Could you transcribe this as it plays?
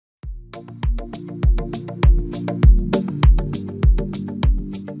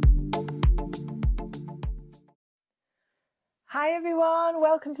Hi everyone,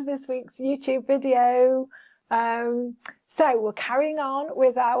 welcome to this week's YouTube video. So we're carrying on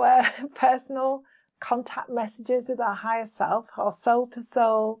with our personal contact messages with our higher self, our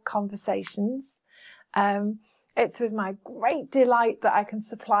soul-to-soul conversations. It's with my great delight that I can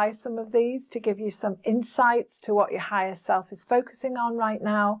supply some of these to give you some insights to what your higher self is focusing on right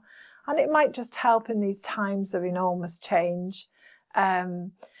now. And it might just help in these times of enormous change.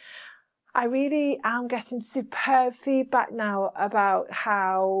 I really am getting superb feedback now about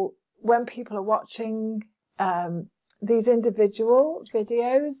how when people are watching these individual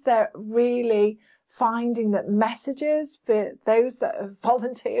videos, they're really finding that messages for those that have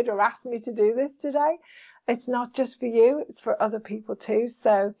volunteered or asked me to do this today, it's not just for you, it's for other people too.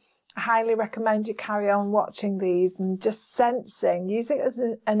 So I highly recommend you carry on watching these and just sensing, using it as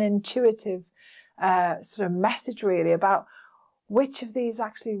an intuitive sort of message really about which of these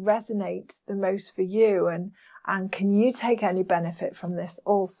actually resonate the most for you, and can you take any benefit from this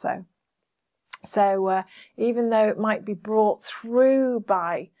also. So even though it might be brought through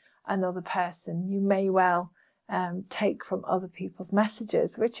by another person, you may well take from other people's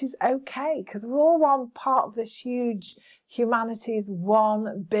messages, which is okay, because we're all one part of this huge humanity's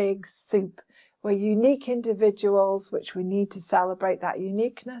one big soup. We're unique individuals, which we need to celebrate that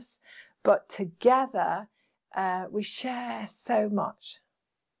uniqueness, but together we share so much.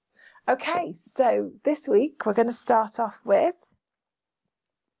 Okay, so this week we're going to start off with,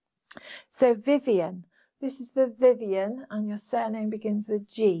 so Vivien. This is for Vivien, and your surname begins with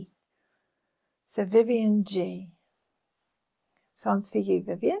G. So Vivien G. This one's for you,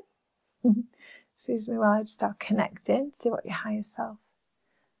 Vivien. Excuse me while I just start connecting, see what your higher self.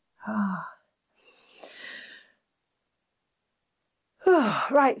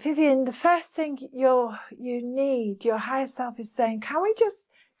 Right, Vivien, the first thing you need, your higher self is saying, can we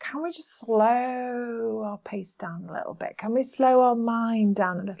just slow our pace down a little bit? Can we slow our mind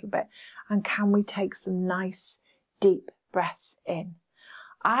down a little bit? And can we take some nice deep breaths in?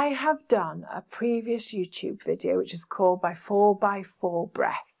 I have done a previous YouTube video which is called by 4x4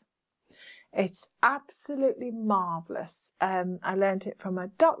 breath. It's absolutely marvelous. I learned it from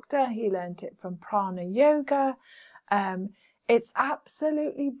a doctor. He learned it from prana yoga. It's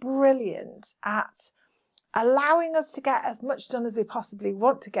absolutely brilliant at allowing us to get as much done as we possibly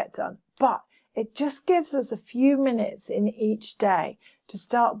want to get done, but it just gives us a few minutes in each day to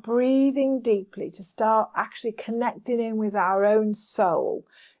start breathing deeply, to start actually connecting in with our own soul,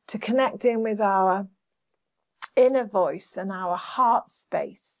 to connect in with our inner voice and our heart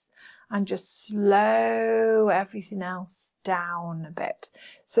space, and just slow everything else down a bit.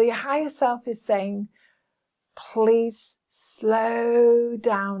 So your higher self is saying, please slow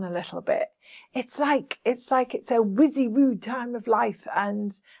down a little bit. It's like it's a whizzy woo time of life,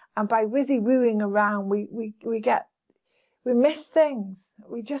 and by whizzy wooing around we miss things.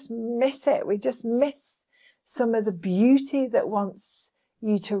 We just miss it. We just miss some of the beauty that wants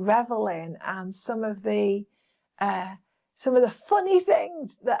you to revel in, and some of the funny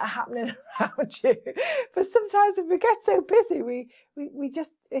things that are happening around you. But sometimes if we get so busy, we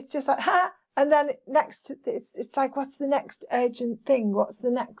just, it's just like, ha. And then next, it's like, what's the next urgent thing? What's the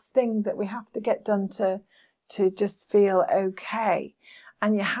next thing that we have to get done to just feel okay?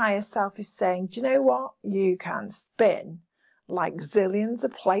 And your higher self is saying, do you know what? You can spin like zillions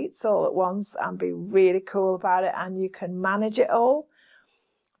of plates all at once and be really cool about it, and you can manage it all.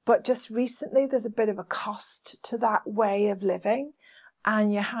 But just recently, there's a bit of a cost to that way of living.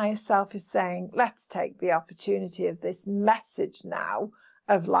 And your higher self is saying, let's take the opportunity of this message now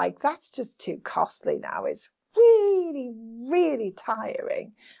of like, that's just too costly now. It's really, really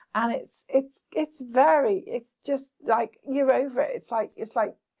tiring. And it's just like, you're over it. It's like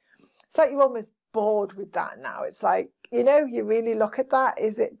you're almost bored with that now. It's like, you know, you really look at that.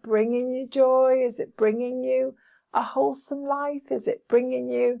 Is it bringing you joy? Is it bringing you a wholesome life? Is it bringing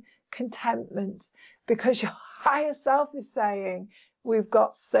you contentment? Because your higher self is saying, we've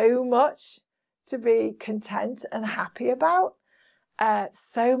got so much to be content and happy about.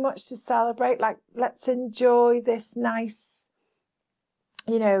 So much to celebrate. Like, let's enjoy this nice,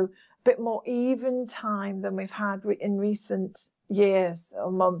 you know, bit more even time than we've had in recent years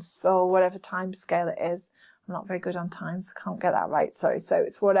or months or whatever time scale it is. I'm not very good on times. I can't get that right. Sorry. So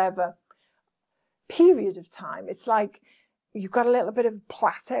it's whatever period of time. It's like you've got a little bit of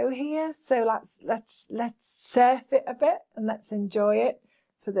plateau here. So let's surf it a bit and let's enjoy it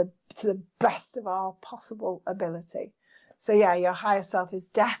to the best of our possible ability. So yeah, your higher self is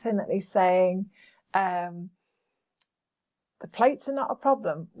definitely saying, The plates are not a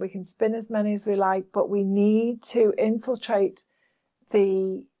problem. We can spin as many as we like, but we need to infiltrate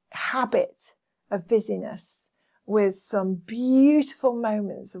the habit of busyness with some beautiful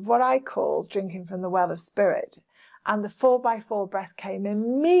moments of what I call drinking from the well of spirit. And the 4x4 breath came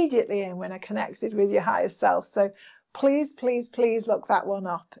immediately in when I connected with your higher self. So please, please, please look that one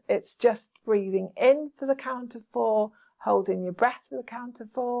up. It's just breathing in for the count of 4, holding your breath for the count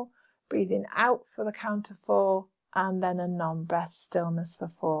of 4, breathing out for the count of 4, and then a non-breath stillness for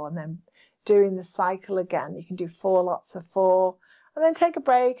 4, and then doing the cycle again. You can do 4 lots of 4, and then take a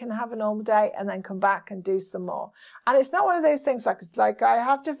break and have a normal day, and then come back and do some more. And it's not one of those things like, it's like I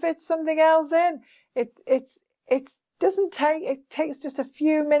have to fit something else in. It takes just a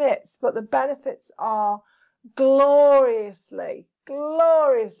few minutes, but the benefits are gloriously,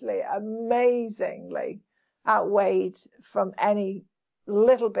 amazingly outweighed from any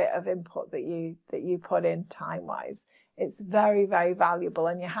little bit of input that you put in time-wise. It's very, very valuable,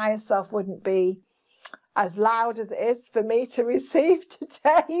 and your higher self wouldn't be as loud as it is for me to receive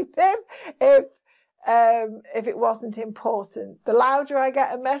today, Viv, if it wasn't important. The louder I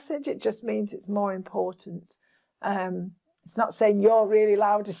get a message, it just means it's more important. It's not saying you're really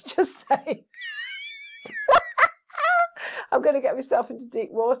loud, it's just saying I'm going to get myself into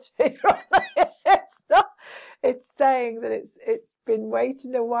deep water here. It's saying that it's been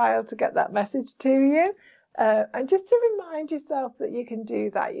waiting a while to get that message to you. And just to remind yourself that you can do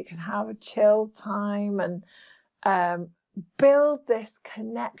that. You can have a chill time and build this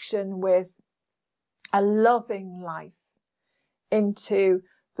connection with a loving life into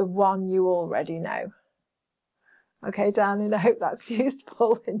the one you already know. Okay, darling, I hope that's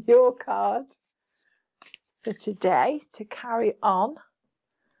useful in your card for today to carry on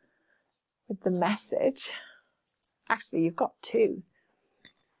with the message. Actually, you've got 2.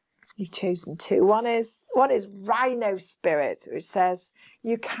 You've chosen 2. One is Rhino Spirit, which says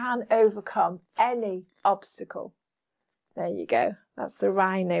you can overcome any obstacle. There you go. That's the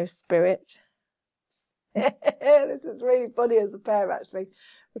Rhino Spirit. This is really funny as a pair, actually,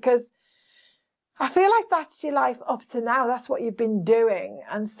 because I feel like that's your life up to now. That's what you've been doing.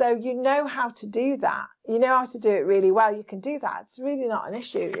 And so you know how to do that. You know how to do it really well. You can do that. It's really not an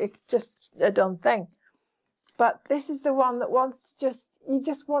issue. It's just a done thing. But this is the one that wants to you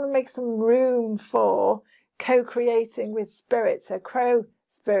just want to make some room for co-creating with spirit. So Crow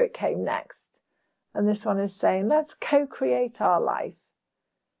Spirit came next. And this one is saying, let's co-create our life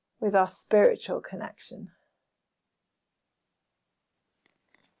with our spiritual connection.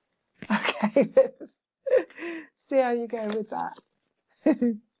 Okay, see how you go with that.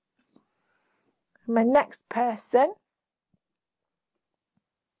 My next person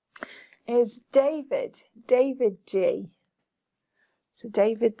is David G. So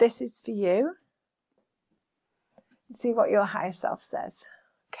David, this is for you. Let's see what your higher self says.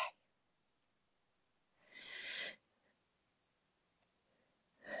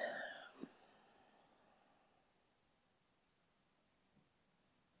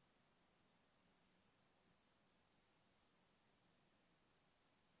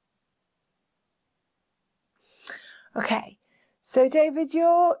 Okay, so David,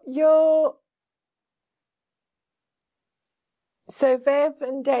 so Viv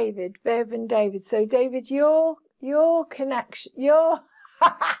and David. So David, your connection, you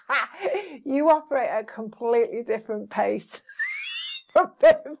operate at a completely different pace from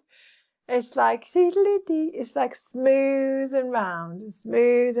Viv. It's like it's like smooth and round.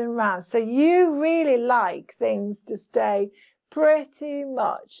 So you really like things to stay pretty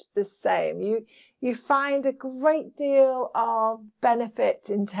much the same. You find a great deal of benefit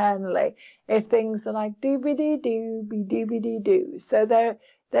internally if things are like doobity-doo. So they're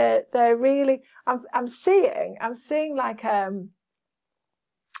really. I'm seeing like there's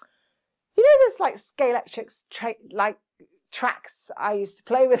like Scalextric's like tracks I used to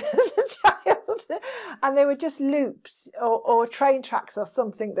play with as a child, and they were just loops or train tracks or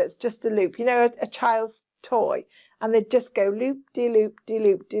something that's just a loop. A child's toy, and they'd just go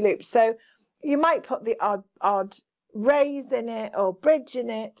loop-de-loop. So you might put the odd raise in it, or bridge in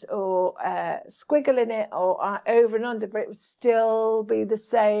it, or squiggle in it, or over and under, but it would still be the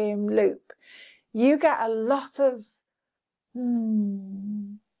same loop. You get a lot of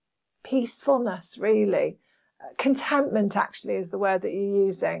peacefulness, really. Contentment, actually, is the word that you're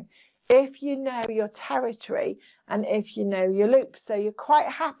using. If you know your territory and if you know your loop. So you're quite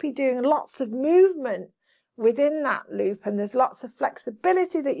happy doing lots of movement within that loop, and there's lots of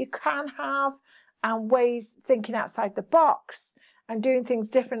flexibility that you can have, and ways thinking outside the box and doing things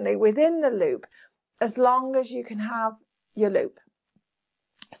differently within the loop, as long as you can have your loop.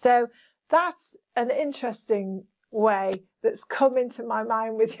 So that's an interesting way that's come into my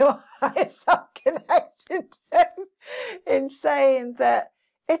mind with your higher self connection too, in saying that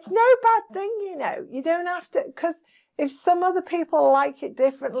it's no bad thing, you know. You don't have to, because if some other people like it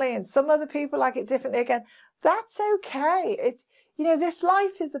differently and some other people like it differently again, that's okay. It's, you know, this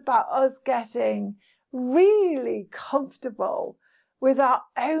life is about us getting really comfortable with our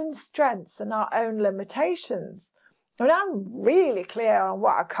own strengths and our own limitations. And I'm really clear on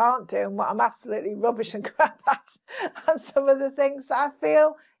what I can't do and what I'm absolutely rubbish and crap at. And some of the things that I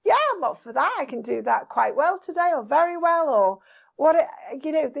feel, yeah, I'm up for that. I can do that quite well today, or very well, or what it,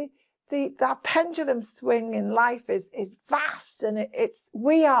 you know, that pendulum swing in life is vast, and it's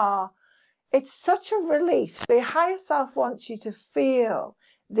such a relief. The higher self wants you to feel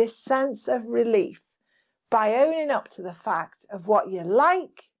this sense of relief by owning up to the fact of what you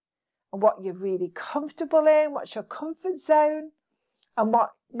like and what you're really comfortable in, what's your comfort zone, and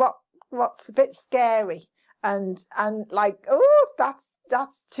what's a bit scary and like, oh,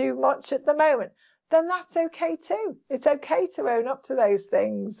 that's too much at the moment. Then that's okay too. It's okay to own up to those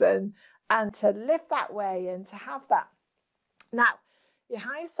things and to live that way and to have that. Now, your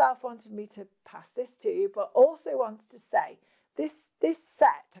higher self wanted me to pass this to you, but also wants to say this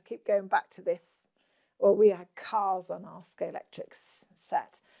set, I keep going back to this, well, we had cars on our Scalextrics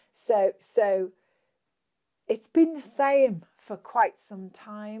set. So it's been the same for quite some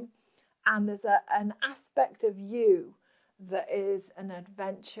time. And there's an aspect of you that is an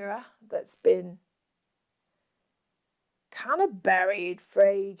adventurer that's been kind of buried for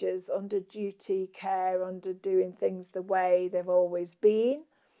ages under duty care, under doing things the way they've always been.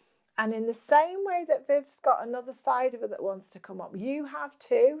 And in the same way that Viv's got another side of her that wants to come up, you have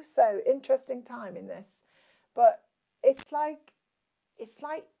too. So interesting time in this. But it's like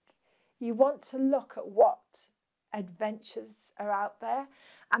you want to look at what adventures are out there.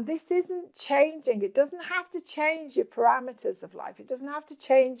 And this isn't changing. It doesn't have to change your parameters of life. It doesn't have to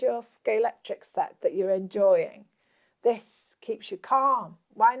change your Scalextric set that you're enjoying. This keeps you calm.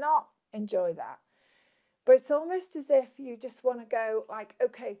 Why not enjoy that? But it's almost as if you just want to go like,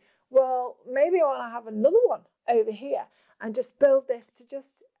 okay, well, maybe I want to have another one over here and just build this to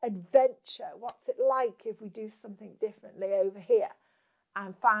just adventure. What's it like if we do something differently over here?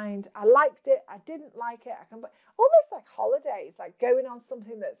 And find I liked it, I didn't like it. I can almost like holidays, like going on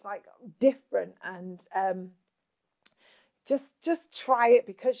something that's like different and just try it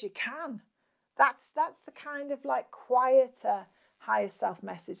because you can. That's the kind of like quieter higher self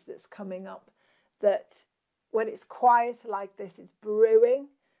message that's coming up, that when it's quieter like this, it's brewing,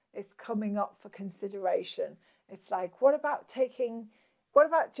 it's coming up for consideration. It's like, what about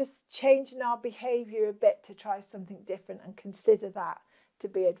just changing our behavior a bit to try something different and consider that to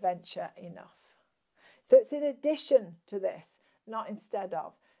be adventure enough. So it's in addition to this, not instead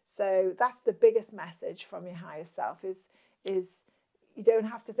of. So that's the biggest message from your higher self is you don't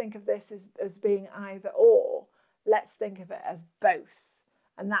have to think of this as being either or. Let's think of it as both.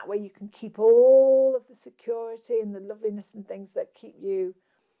 And that way you can keep all of the security and the loveliness and things that keep you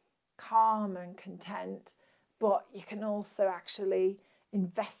calm and content, but you can also actually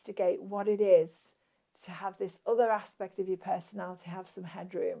investigate what it is to have this other aspect of your personality, have some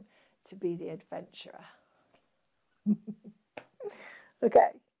headroom to be the adventurer. Okay,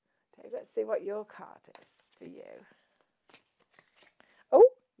 let's see what your card is for you. Oh,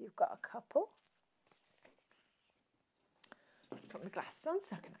 you've got a couple. Let's put my glasses on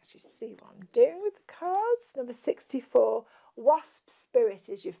so I can actually see what I'm doing with the cards. Number 64, Wasp Spirit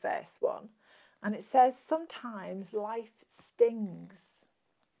is your first one. And it says, sometimes life stings.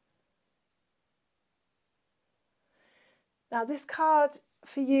 Now, this card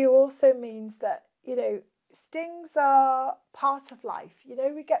for you also means that, you know, stings are part of life. You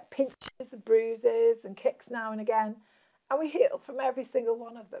know, we get pinches and bruises and kicks now and again, and we heal from every single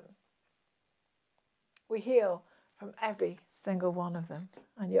one of them. We heal from every single one of them.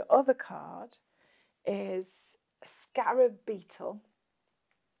 And your other card is a scarab beetle,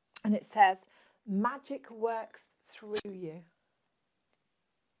 and it says, magic works through you.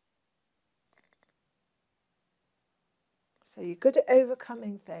 So you're good at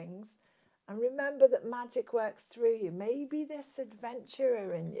overcoming things, and remember that magic works through you. Maybe this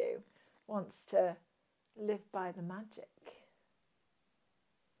adventurer in you wants to live by the magic.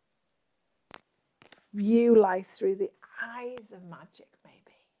 View life through the eyes of magic,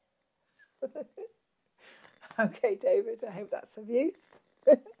 maybe. Okay, David, I hope that's of use.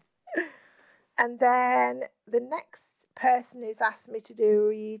 And then the next person who's asked me to do a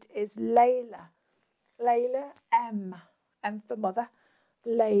read is Layla. Layla M. M for mother.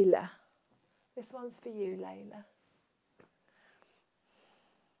 Layla. This one's for you, Layla.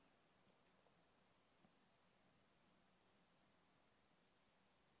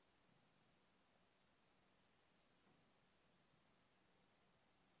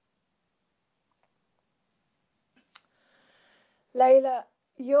 Layla,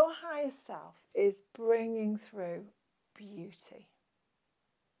 your higher self is bringing through beauty.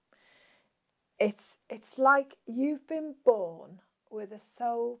 It's like you've been born with a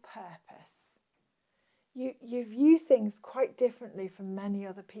soul purpose. You view things quite differently from many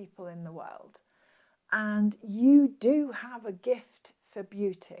other people in the world. And you do have a gift for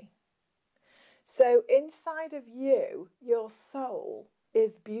beauty. So inside of you, your soul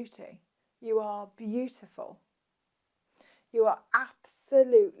is beauty. You are beautiful. You are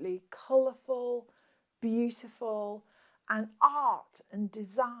absolutely colourful, beautiful, and art and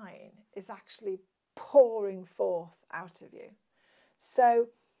design is actually pouring forth out of you. So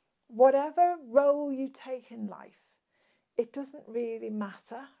whatever role you take in life, it doesn't really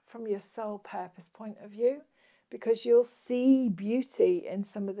matter from your soul purpose point of view, because you'll see beauty in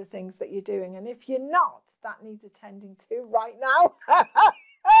some of the things that you're doing. And if you're not, that needs attending to right now.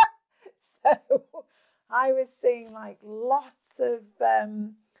 So I was seeing like lots of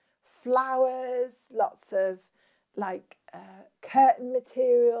flowers, lots of like curtain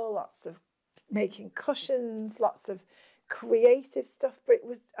material, lots of making cushions, lots of creative stuff, but it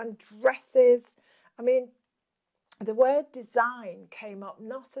was, and dresses. I mean, the word design came up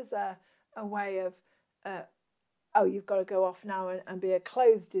not as a way of, oh, you've got to go off now and be a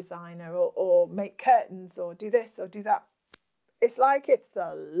clothes designer or make curtains or do this or do that. It's like it's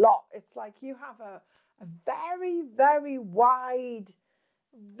a lot. It's like you have a very, very wide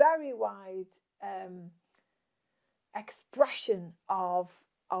expression of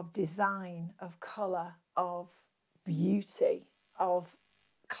design, of colour, of beauty, of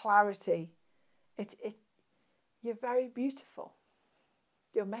clarity. You're very beautiful.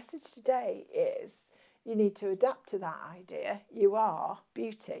 Your message today is you need to adapt to that idea. You are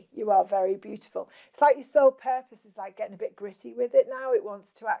beauty. You are very beautiful. It's like your soul purpose is like getting a bit gritty with it now. It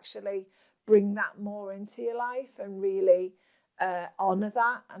wants to actually bring that more into your life and really honour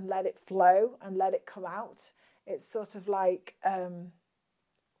that and let it flow and let it come out. It's sort of like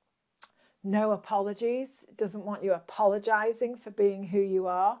no apologies. It doesn't want you apologising for being who you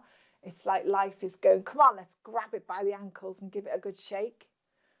are. It's like life is going, come on, let's grab it by the ankles and give it a good shake.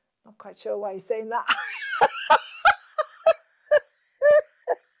 Not quite sure why you're saying that.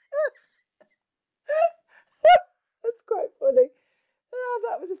 That's quite funny. Oh,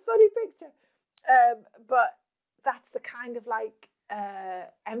 that was a funny picture. But that's the kind of like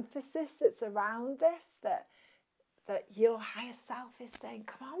emphasis that's around this, that your higher self is saying,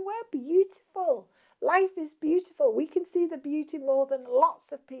 come on, we're beautiful. Life is beautiful. We can see the beauty more than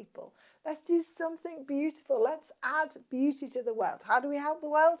lots of people. Let's do something beautiful. Let's add beauty to the world. How do we help the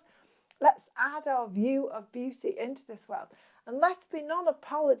world? Let's add our view of beauty into this world. And let's be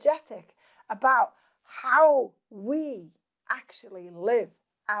non-apologetic about how we actually live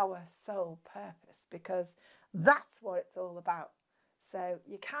our soul purpose, because that's what it's all about. So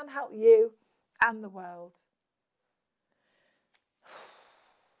you can help you and the world.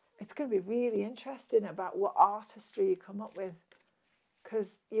 It's going to be really interesting about what artistry you come up with,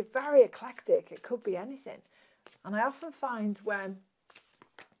 because you're very eclectic. It could be anything. And I often find when,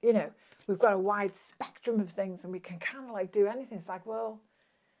 you know, we've got a wide spectrum of things and we can kind of like do anything, it's like, well,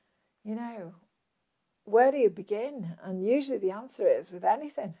 you know, where do you begin? And usually the answer is with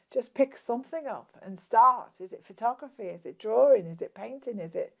anything. Just pick something up and start. Is it photography? Is it drawing? Is it painting?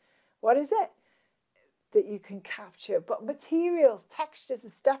 What is it that you can capture? But materials, textures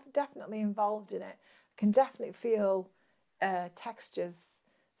is definitely involved in it. Can definitely feel textures.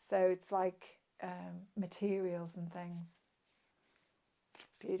 So it's like materials and things.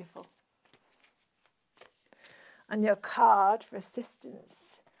 Beautiful. And your card for assistance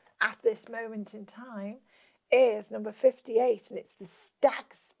at this moment in time is number 58, and it's the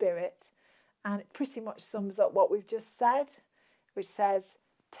stag spirit, and it pretty much sums up what we've just said, which says,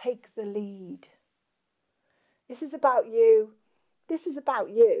 take the lead. This is about you. This is about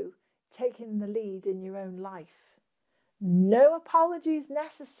you taking the lead in your own life. No apologies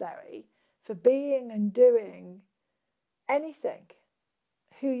necessary for being and doing anything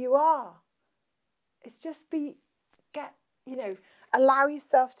who you are. It's just allow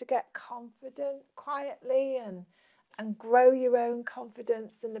yourself to get confident quietly and grow your own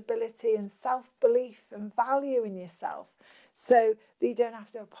confidence and ability and self-belief and value in yourself, so that you don't have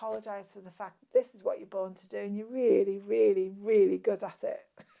to apologise for the fact that this is what you're born to do and you're really, really, really good at it.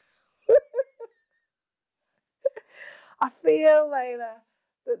 I feel, Layla,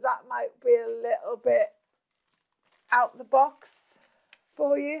 that might be a little bit out the box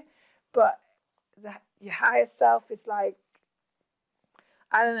for you, but your higher self is like,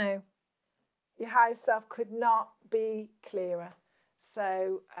 I don't know, your higher self could not be clearer.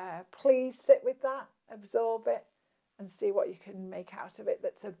 So please sit with that, absorb it, and see what you can make out of it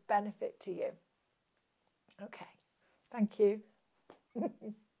that's of benefit to you. Okay, thank you.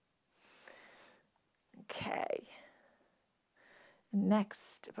 Okay.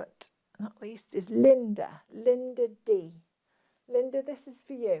 Next, but not least, is Linda. Linda D. Linda, this is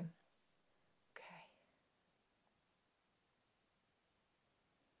for you.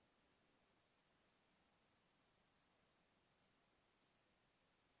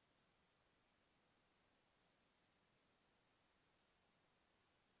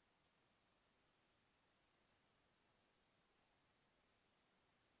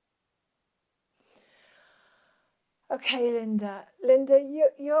 Okay, Linda. Linda,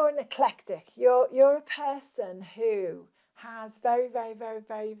 you're an eclectic. You're a person who has very, very, very,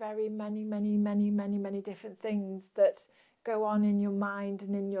 very, very many different things that go on in your mind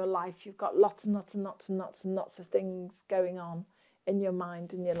and in your life. You've got lots and lots and lots and lots and lots of things going on in your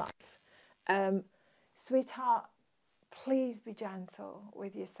mind and your life. Sweetheart, please be gentle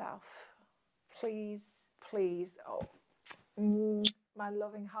with yourself. Please, please. Oh, my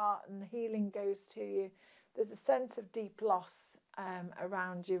loving heart and healing goes to you. There's a sense of deep loss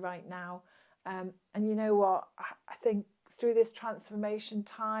around you right now. And you know what? I think through this transformation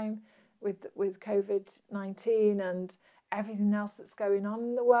time with COVID-19 and everything else that's going on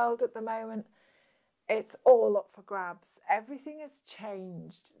in the world at the moment, it's all up for grabs. Everything has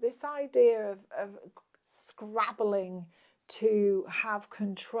changed. This idea of scrabbling to have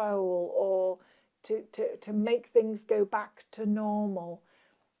control or to make things go back to normal.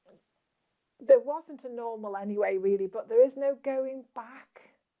 There wasn't a normal anyway, really, but there is no going back.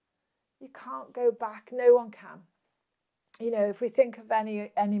 You can't go back. No one can. You know, if we think of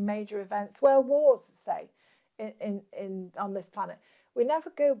any major events, world wars, say, in on this planet, we never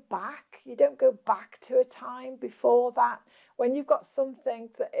go back. You don't go back to a time before that. When you've got something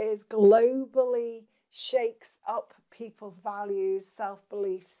that is globally shakes up people's values,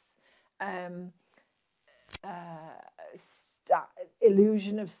 self-beliefs,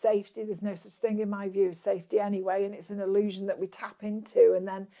 illusion of safety. There's no such thing in my view as safety anyway, and it's an illusion that we tap into and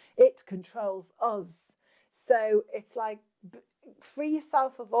then it controls us. So it's like, free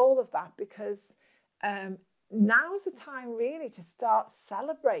yourself of all of that, because now's the time really to start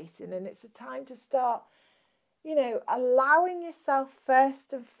celebrating, and it's a time to start, you know, allowing yourself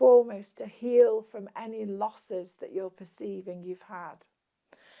first and foremost to heal from any losses that you're perceiving you've had.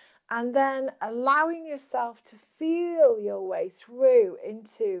 And then allowing yourself to feel your way through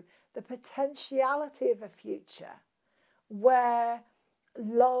into the potentiality of a future where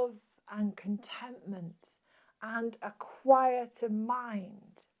love and contentment and a quieter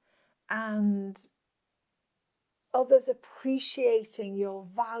mind and others appreciating your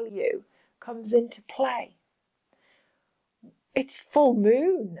value comes into play. It's full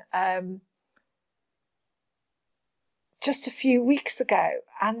moon. Just a few weeks ago,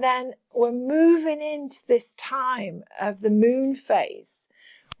 and then we're moving into this time of the moon phase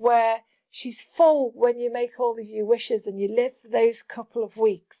where she's full when you make all of your wishes and you live for those couple of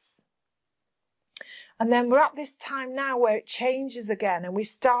weeks. And then we're at this time now where it changes again and we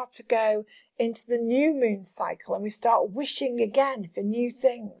start to go into the new moon cycle and we start wishing again for new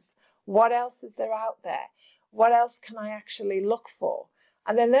things. What else is there out there? What else can I actually look for?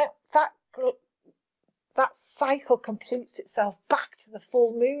 And then that cycle completes itself back to the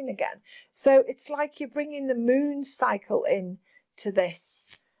full moon again. So it's like you're bringing the moon cycle in to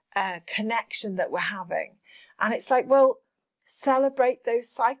this connection that we're having. And it's like, well, celebrate those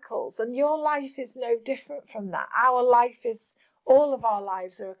cycles. And your life is no different from that. Our life is, all of our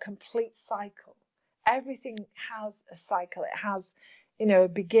lives are a complete cycle. Everything has a cycle. It has, you know, a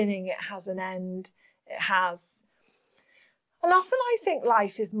beginning, it has an end, it has... And often I think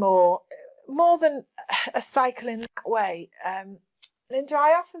life is more than a cycle in that way. Linda,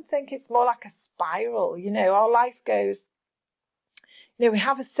 I often think it's more like a spiral. You know, our life goes, you know, we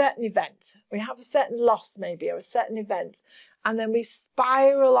have a certain event, we have a certain loss maybe, or a certain event, and then we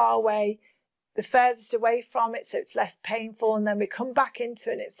spiral our way the furthest away from it so it's less painful, and then we come back into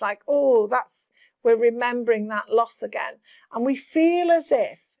it and it's like, oh, we're remembering that loss again. And we feel as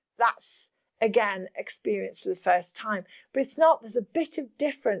if that's again experienced for the first time, but it's not. There's a bit of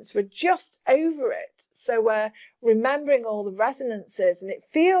difference. We're just over it, so we're remembering all the resonances and it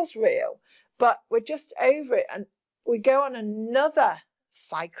feels real, but we're just over it, and we go on another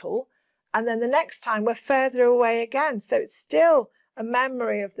cycle, and then the next time we're further away again. So it's still a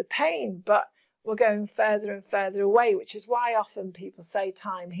memory of the pain, but we're going further and further away, which is why often people say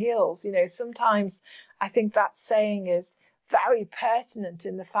time heals. You know, sometimes I think that saying is very pertinent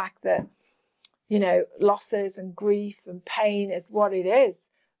in the fact that, you know, losses and grief and pain is what it is.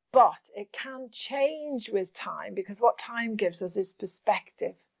 But it can change with time, because what time gives us is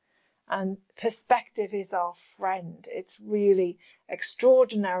perspective. And perspective is our friend. It's really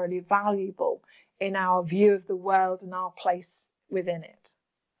extraordinarily valuable in our view of the world and our place within it.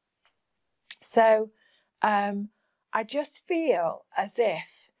 So I just feel as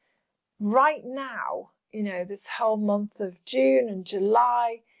if right now, you know, this whole month of June and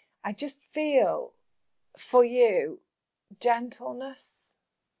July, I just feel for you gentleness,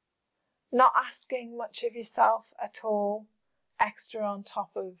 not asking much of yourself at all, extra on top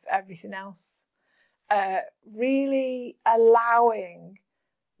of everything else, really allowing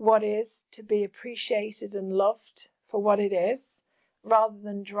what is to be appreciated and loved for what it is, rather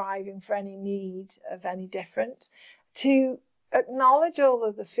than driving for any need of any different, to acknowledge all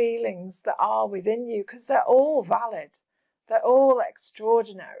of the feelings that are within you, because they're all valid, they're all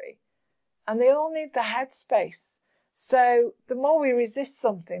extraordinary, and they all need the headspace. So the more we resist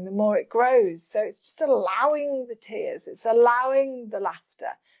something, the more it grows. So it's just allowing the tears, it's allowing the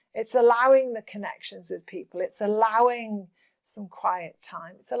laughter, it's allowing the connections with people, it's allowing some quiet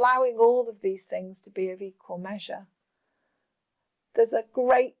time, it's allowing all of these things to be of equal measure. There's a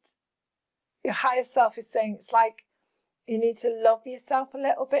great, your higher self is saying, it's like you need to love yourself a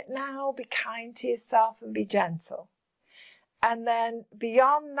little bit now, be kind to yourself and be gentle. And then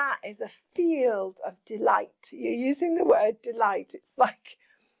beyond that is a field of delight. You're using the word delight. It's like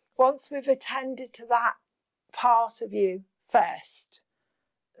once we've attended to that part of you first,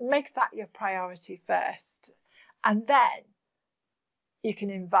 make that your priority first. And then you can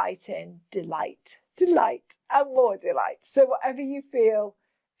invite in delight, delight and more delight. So whatever you feel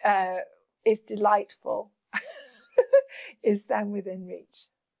is delightful is then within reach.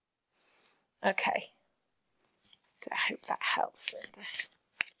 Okay. So I hope that helps, Linda.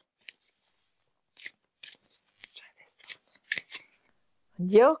 Let's try this one.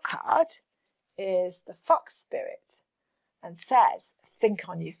 And your card is the Fox Spirit and says, think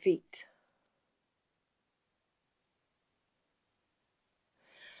on your feet.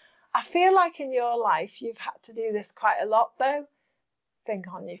 I feel like in your life you've had to do this quite a lot though. Think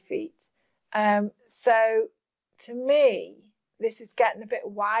on your feet. So to me, this is getting a bit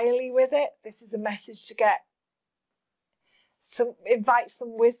wily with it. This is a message to get invite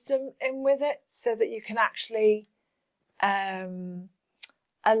some wisdom in with it, so that you can actually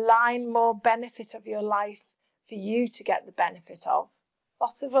align more benefit of your life for you to get the benefit of.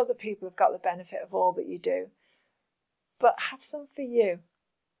 Lots of other people have got the benefit of all that you do, but have some for you.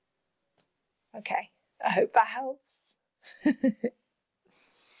 Okay, I hope that helps.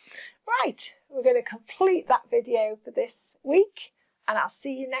 Right, we're going to complete that video for this week, and I'll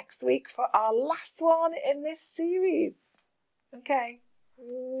see you next week for our last one in this series. Okay,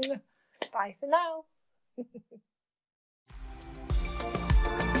 bye for now.